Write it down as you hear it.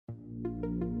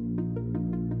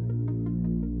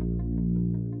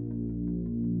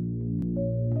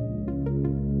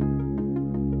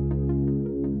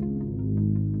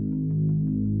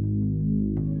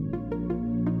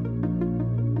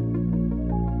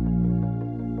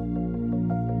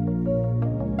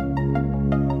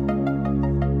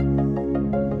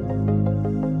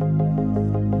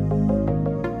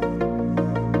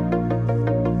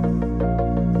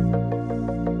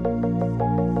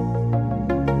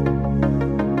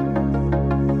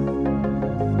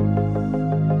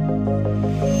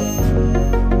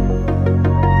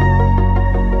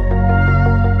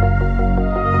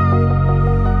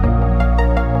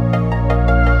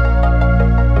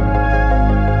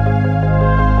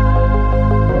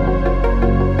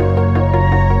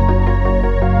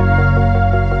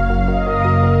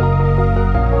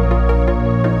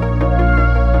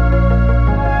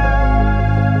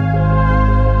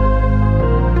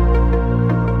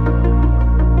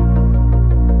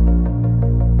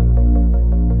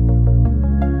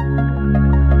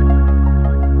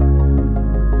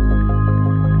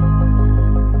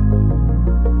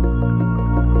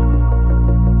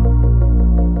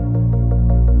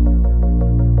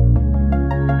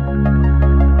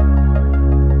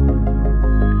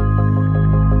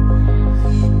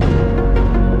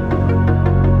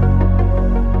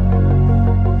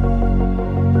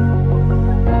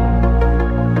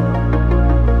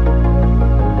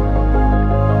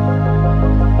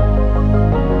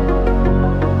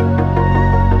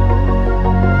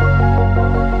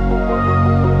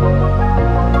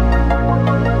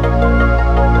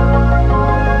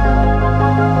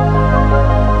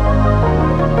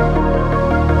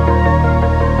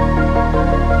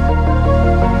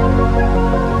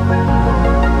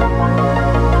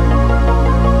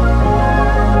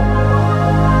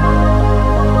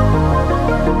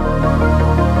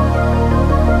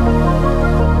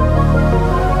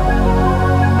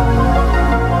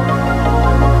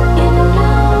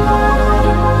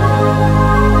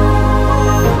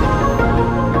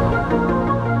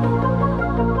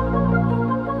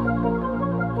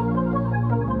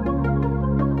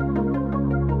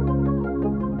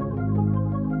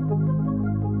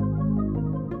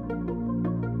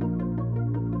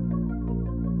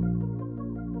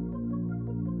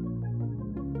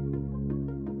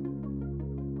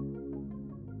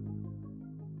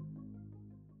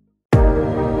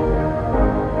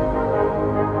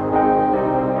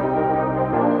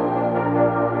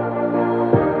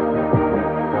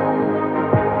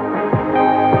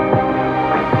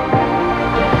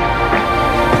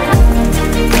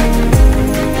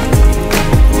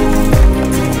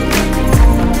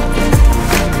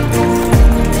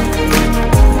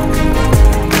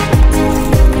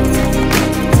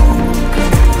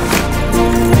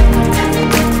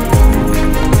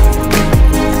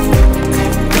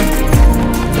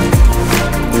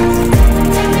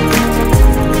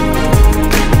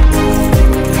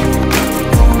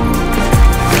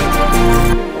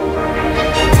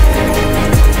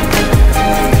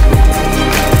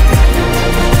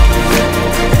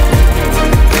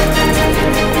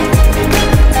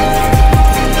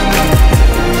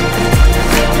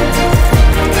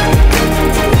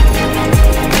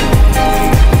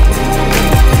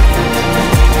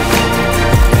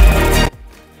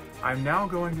I'm now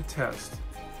going to test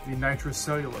the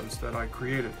nitrocellulose that I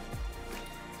created.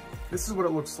 This is what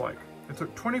it looks like. It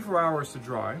took 24 hours to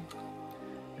dry,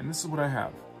 and this is what I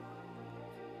have.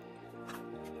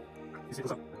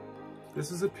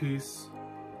 This is a piece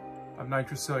of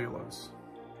nitrocellulose.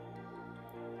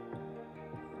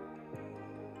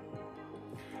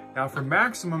 Now for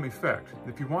maximum effect,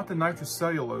 if you want the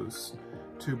nitrocellulose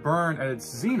to burn at its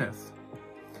zenith,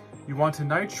 you want to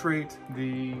nitrate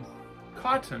the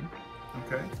cotton,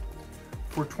 okay,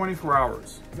 for 24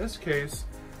 hours. In this case,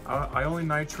 I only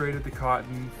nitrated the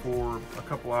cotton for a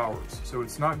couple hours, so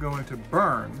it's not going to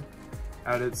burn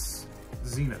at its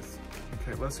zenith.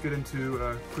 Okay, let's get into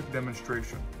a quick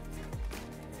demonstration.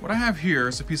 What I have here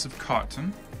is a piece of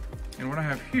cotton, and what I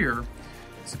have here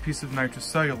is a piece of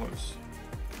nitrocellulose.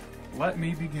 Let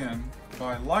me begin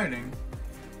by lighting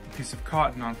a piece of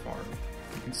cotton on fire.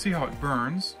 You can see how it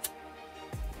burns.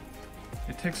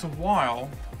 It takes a while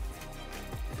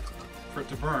for it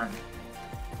to burn.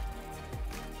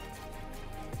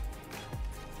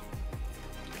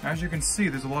 As you can see,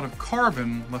 there's a lot of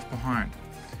carbon left behind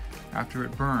after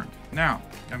it burned. Now,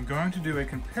 I'm going to do a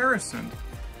comparison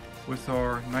with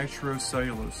our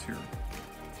nitrocellulose here.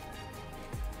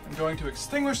 I'm going to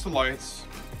extinguish the lights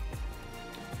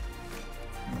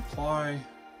and apply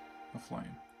a flame.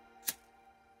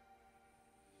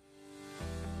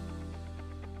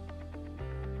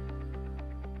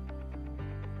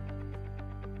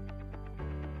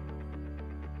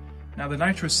 Now the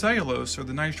nitrocellulose, or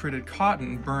the nitrated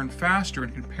cotton, burned faster in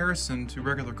comparison to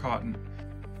regular cotton.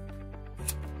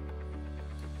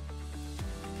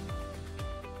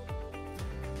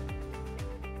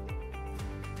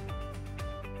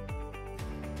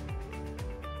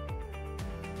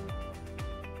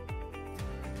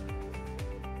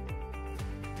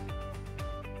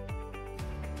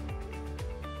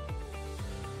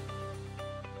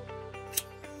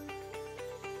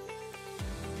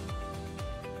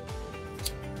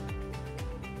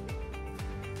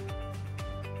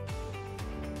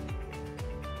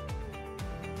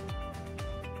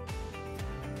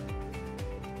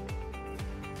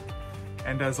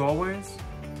 And as always,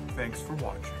 thanks for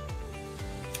watching.